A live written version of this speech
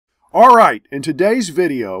All right, in today's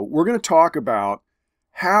video, we're going to talk about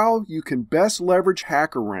how you can best leverage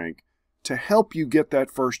HackerRank to help you get that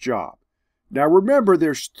first job. Now remember,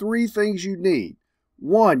 there's three things you need.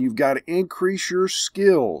 One, you've got to increase your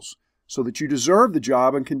skills so that you deserve the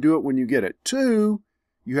job and can do it when you get it. Two,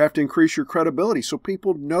 you have to increase your credibility so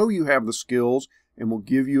people know you have the skills and will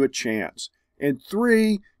give you a chance. And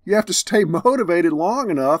three, you have to stay motivated long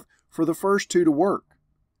enough for the first two to work.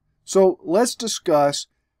 So let's discuss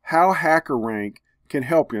how HackerRank can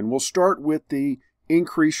help you. And we'll start with the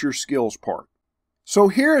increase your skills part. So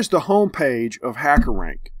here is the home page of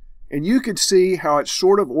HackerRank. And you can see how it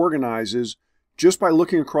sort of organizes just by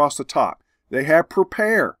looking across the top. They have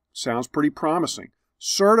prepare, sounds pretty promising.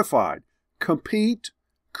 Certified, compete,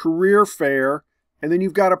 career fair, and then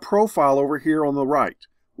you've got a profile over here on the right.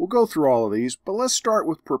 We'll go through all of these, but let's start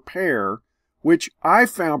with prepare, which I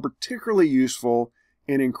found particularly useful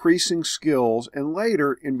in increasing skills and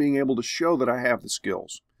later in being able to show that I have the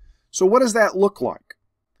skills. So what does that look like?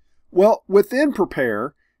 Well, within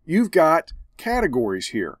prepare, you've got categories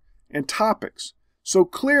here and topics. So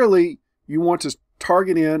clearly you want to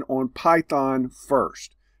target in on Python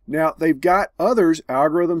first. Now they've got others,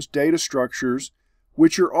 algorithms, data structures,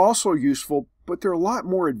 which are also useful, but they're a lot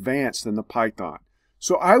more advanced than the Python.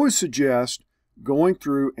 So I would suggest going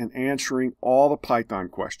through and answering all the Python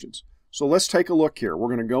questions. So let's take a look here. We're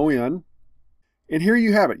going to go in, and here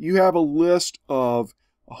you have it. You have a list of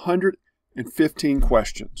 115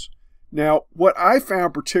 questions. Now, what I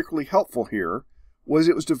found particularly helpful here was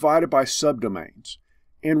it was divided by subdomains.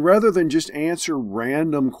 And rather than just answer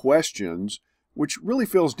random questions, which really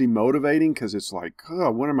feels demotivating because it's like,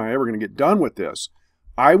 oh, when am I ever going to get done with this?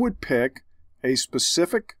 I would pick a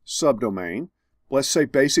specific subdomain, let's say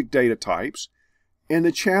basic data types, and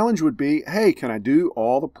the challenge would be, hey, can I do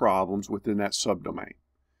all the problems within that subdomain?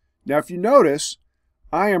 Now, if you notice,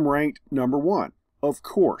 I am ranked number 1. Of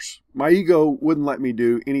course, my ego wouldn't let me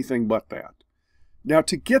do anything but that. Now,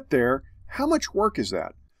 to get there, how much work is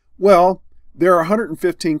that? Well, there are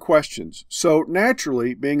 115 questions, so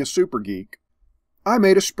naturally, being a super geek, I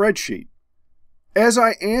made a spreadsheet. As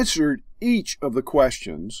I answered each of the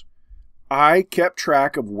questions, I kept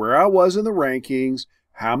track of where I was in the rankings,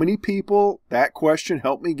 how many people that question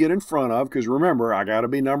helped me get in front of, because remember, I got to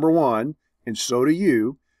be number 1, and so do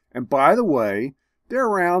you. And by the way, there are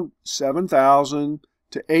around 7,000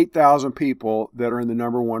 to 8,000 people that are in the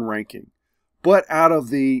number 1 ranking. But out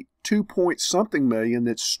of the 2-point-something million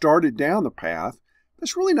that started down the path,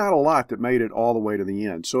 there's really not a lot that made it all the way to the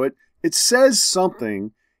end. So it says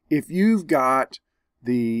something if you've got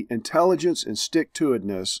the intelligence and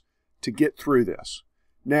stick-to-itness to get through this.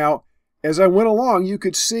 Now, as I went along, you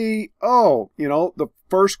could see, oh, you know, the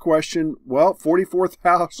first question, well,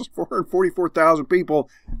 444,000 people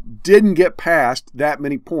didn't get past that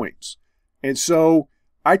many points. And so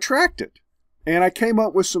I tracked it, and I came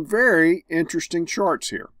up with some very interesting charts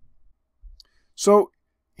here. So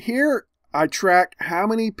here I track how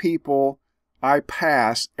many people I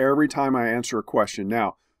pass every time I answer a question.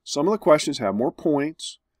 Now, some of the questions have more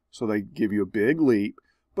points, so they give you a big leap.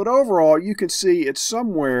 But overall, you can see it's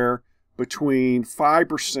somewhere between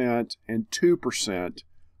 5% and 2%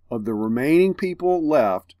 of the remaining people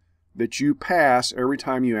left that you pass every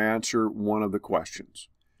time you answer one of the questions.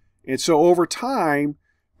 And so over time,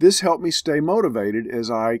 this helped me stay motivated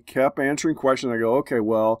as I kept answering questions. I go, okay,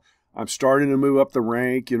 well, I'm starting to move up the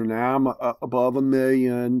rank. You know, now I'm above 1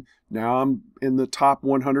 million. Now I'm in the top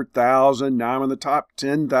 100,000. Now I'm in the top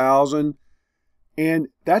 10,000. And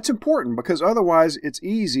that's important because otherwise it's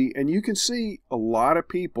easy, and you can see a lot of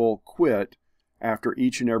people quit after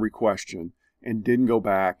each and every question and didn't go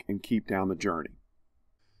back and keep down the journey.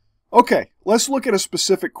 Okay, let's look at a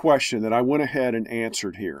specific question that I went ahead and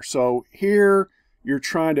answered here. So here you're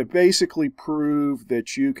trying to basically prove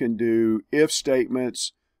that you can do if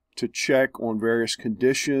statements to check on various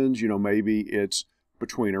conditions. You know, maybe it's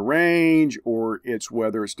between a range, or it's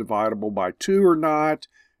whether it's dividable by 2 or not,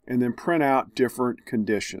 and then print out different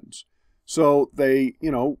conditions. So they, you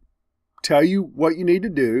know, tell you what you need to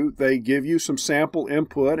do. They give you some sample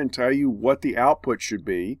input and tell you what the output should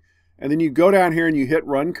be. And then you go down here and you hit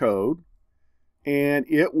run code, and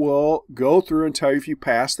it will go through and tell you if you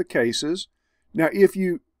pass the cases. Now, if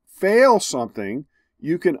you fail something,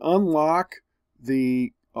 you can unlock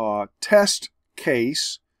the test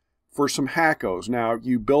case for some hackos. Now,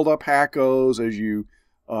 you build up hackos as you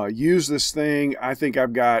use this thing. I think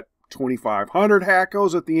I've got 2,500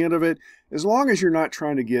 hackos at the end of it. As long as you're not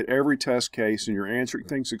trying to get every test case and you're answering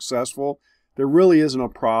things successful, there really isn't a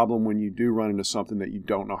problem when you do run into something that you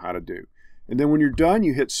don't know how to do. And then when you're done,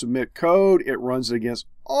 you hit submit code. It runs it against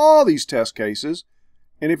all these test cases,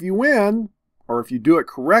 And if you win, or if you do it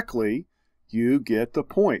correctly, you get the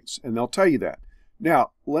points, and they'll tell you that.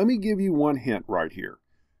 Now, let me give you one hint right here.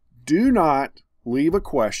 Do not leave a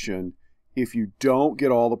question if you don't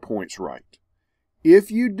get all the points right.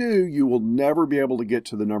 If you do, you will never be able to get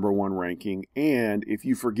to the #1 ranking, and if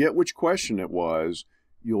you forget which question it was,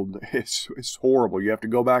 it's horrible. You have to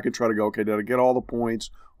go back and try to go, okay, did I get all the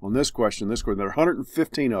points on this question, this question? There are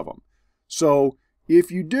 115 of them. So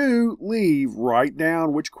if you do leave, write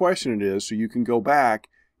down which question it is so you can go back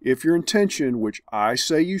if your intention, which I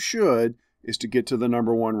say you should, is to get to the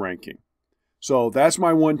 #1 ranking. So that's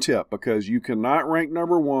my one tip, because you cannot rank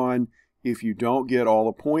 #1 if you don't get all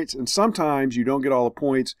the points. And sometimes you don't get all the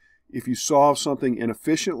points if you solve something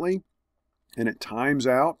inefficiently and it times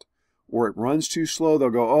out or it runs too slow.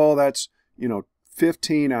 They'll go, oh, that's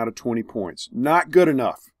 15 out of 20 points. Not good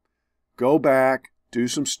enough. Go back, do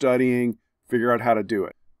some studying, figure out how to do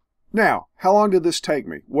it. Now, how long did this take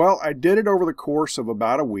me? Well, I did it over the course of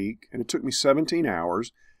about a week, and it took me 17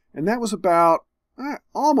 hours, and that was about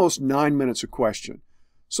almost 9 minutes a question.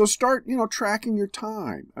 So start, tracking your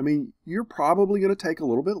time. I mean, you're probably going to take a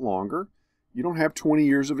little bit longer. You don't have 20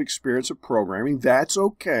 years of experience of programming. That's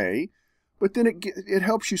okay. But then it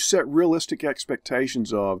helps you set realistic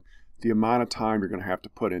expectations of the amount of time you're going to have to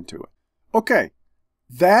put into it. Okay,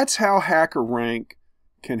 that's how HackerRank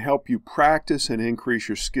can help you practice and increase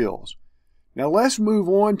your skills. Now let's move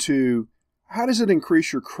on to how does it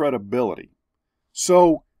increase your credibility?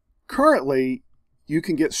 So currently, you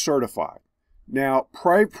can get certified. Now,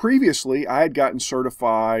 previously, I had gotten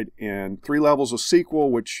certified in 3 levels of SQL,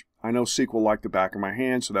 which I know SQL like the back of my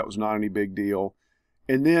hand, so that was not any big deal.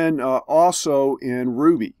 And then also in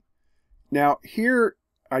Ruby. Now, here,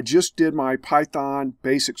 I just did my Python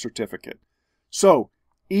basic certificate. So,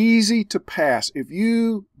 easy to pass. If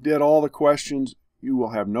you did all the questions, you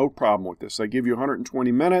will have no problem with this. They give you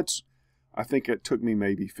 120 minutes. I think it took me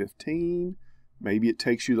maybe 15. Maybe it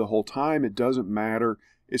takes you the whole time. It doesn't matter.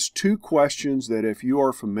 It's 2 questions that if you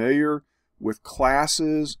are familiar with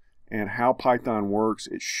classes and how Python works,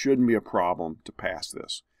 it shouldn't be a problem to pass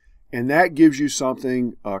this. And that gives you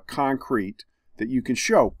something concrete that you can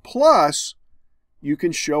show. Plus, you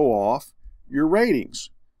can show off your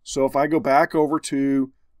ratings. So if I go back over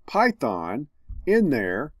to Python in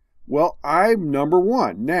there, well, I'm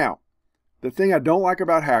 #1. Now, the thing I don't like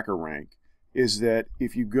about HackerRank is that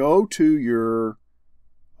if you go to your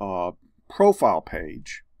profile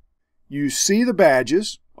page, you see the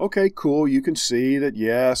badges. Okay, cool. You can see that,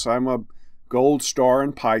 yes, I'm a gold star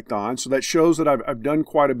in Python. So that shows that I've done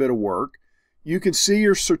quite a bit of work. You can see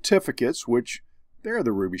your certificates, which there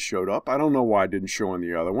the Ruby showed up. I don't know why I didn't show in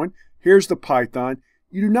the other one. Here's the Python.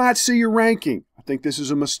 You do not see your ranking. I think this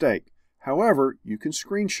is a mistake. However, you can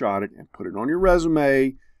screenshot it and put it on your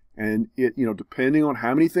resume. And it, depending on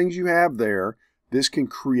how many things you have there, this can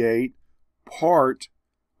create part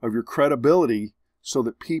of your credibility so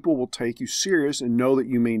that people will take you serious and know that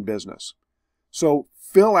you mean business. So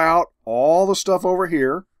fill out all the stuff over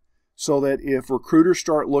here so that if recruiters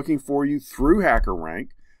start looking for you through HackerRank,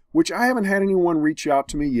 which I haven't had anyone reach out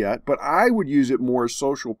to me yet, but I would use it more as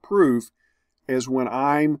social proof as when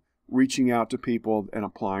I'm reaching out to people and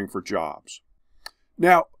applying for jobs.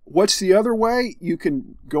 Now, what's the other way? You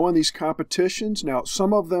can go in these competitions. Now,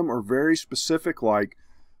 some of them are very specific, like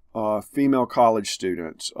female college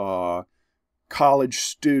students, college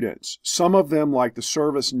students. Some of them, like the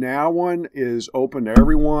ServiceNow one, is open to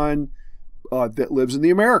everyone that lives in the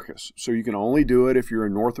Americas. So you can only do it if you're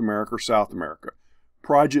in North America or South America.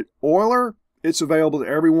 Project Euler, it's available to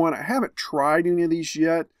everyone. I haven't tried any of these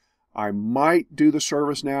yet. I might do the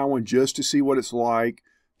ServiceNow one just to see what it's like,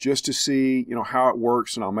 just to see how it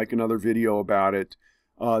works, and I'll make another video about it.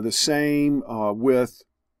 The same with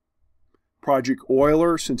Project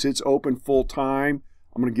Euler. Since it's open full time,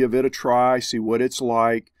 I'm going to give it a try, see what it's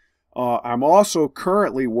like. I'm also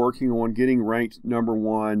currently working on getting ranked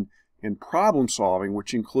 #1 in problem solving,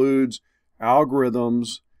 which includes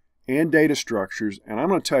algorithms and data structures. And I'm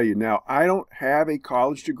going to tell you now, I don't have a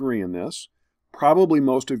college degree in this. Probably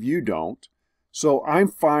most of you don't. So I'm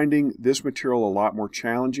finding this material a lot more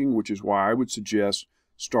challenging, which is why I would suggest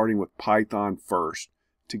starting with Python first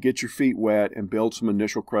to get your feet wet and build some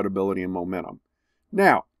initial credibility and momentum.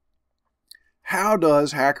 Now, how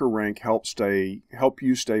does HackerRank help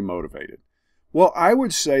you stay motivated? Well, I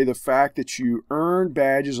would say the fact that you earn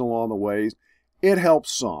badges along the way, it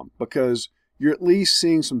helps some because you're at least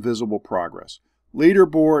seeing some visible progress.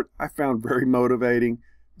 Leaderboard, I found very motivating.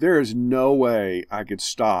 There is no way I could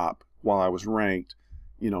stop while I was ranked,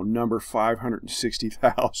 number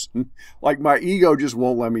 560,000. Like my ego just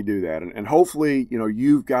won't let me do that. And hopefully,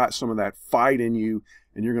 you've got some of that fight in you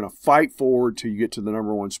and you're going to fight forward till you get to the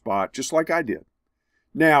 #1 spot, just like I did.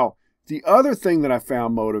 Now, the other thing that I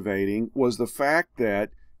found motivating was the fact that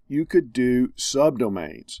you could do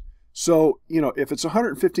subdomains. So, if it's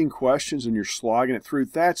 115 questions and you're slogging it through,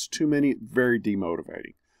 that's too many, very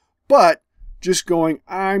demotivating. But just going,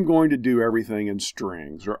 I'm going to do everything in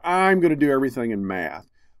strings, or I'm going to do everything in math.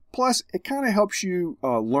 Plus, it kind of helps you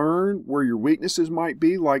learn where your weaknesses might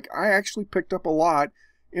be. Like, I actually picked up a lot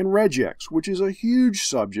in regex, which is a huge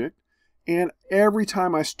subject. And every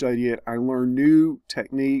time I study it, I learn new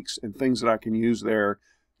techniques and things that I can use there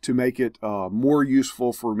to make it more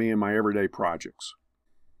useful for me in my everyday projects.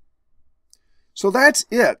 So that's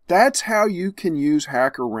it. That's how you can use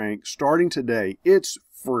HackerRank starting today. It's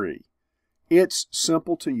free. It's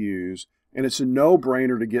simple to use, and it's a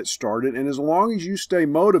no-brainer to get started. And as long as you stay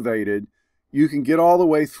motivated, you can get all the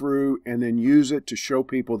way through and then use it to show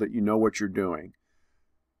people that you know what you're doing.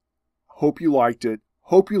 Hope you liked it.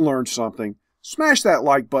 Hope you learned something. Smash that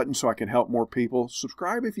like button so I can help more people.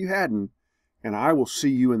 Subscribe if you hadn't, and I will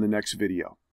see you in the next video.